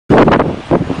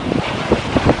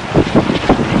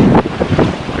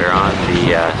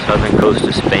southern coast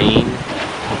of Spain.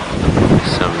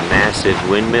 Some massive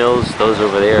windmills. Those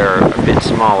over there are a bit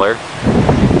smaller.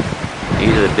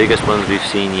 These are the biggest ones we've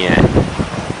seen yet.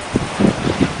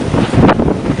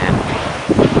 And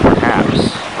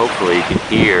perhaps, hopefully, you can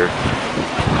hear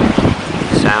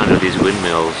the sound of these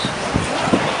windmills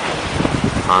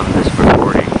on this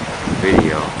recording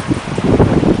video.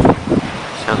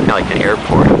 Sounds kind of like an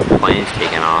airport. The plane's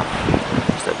taking off.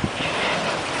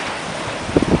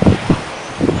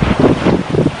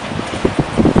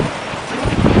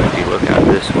 If you look out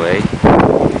this way,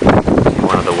 see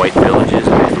one of the white villages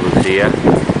of Andalucia.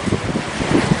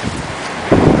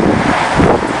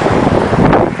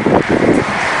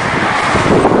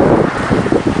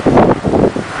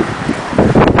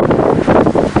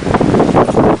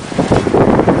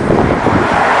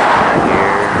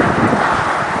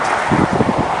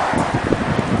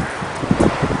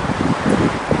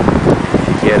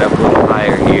 Get up a little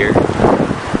higher here,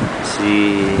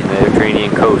 see the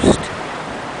Mediterranean coast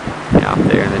out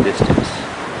there in the distance.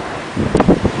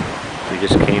 We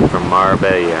just came from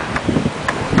Marbella.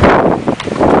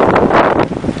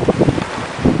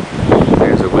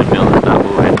 There's a windmill that's not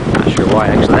moving. Not sure why.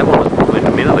 Actually, that one was moving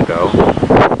a minute ago. I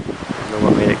don't know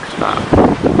what made it stop.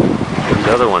 These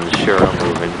other ones sure are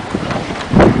moving.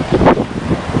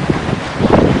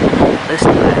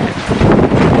 Listen to that.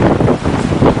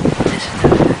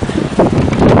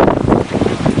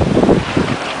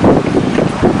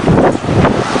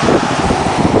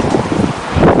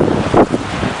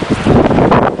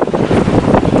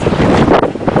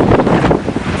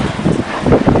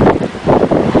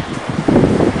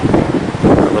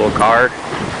 Card.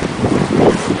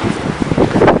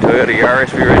 Toyota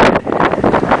Yaris we rented.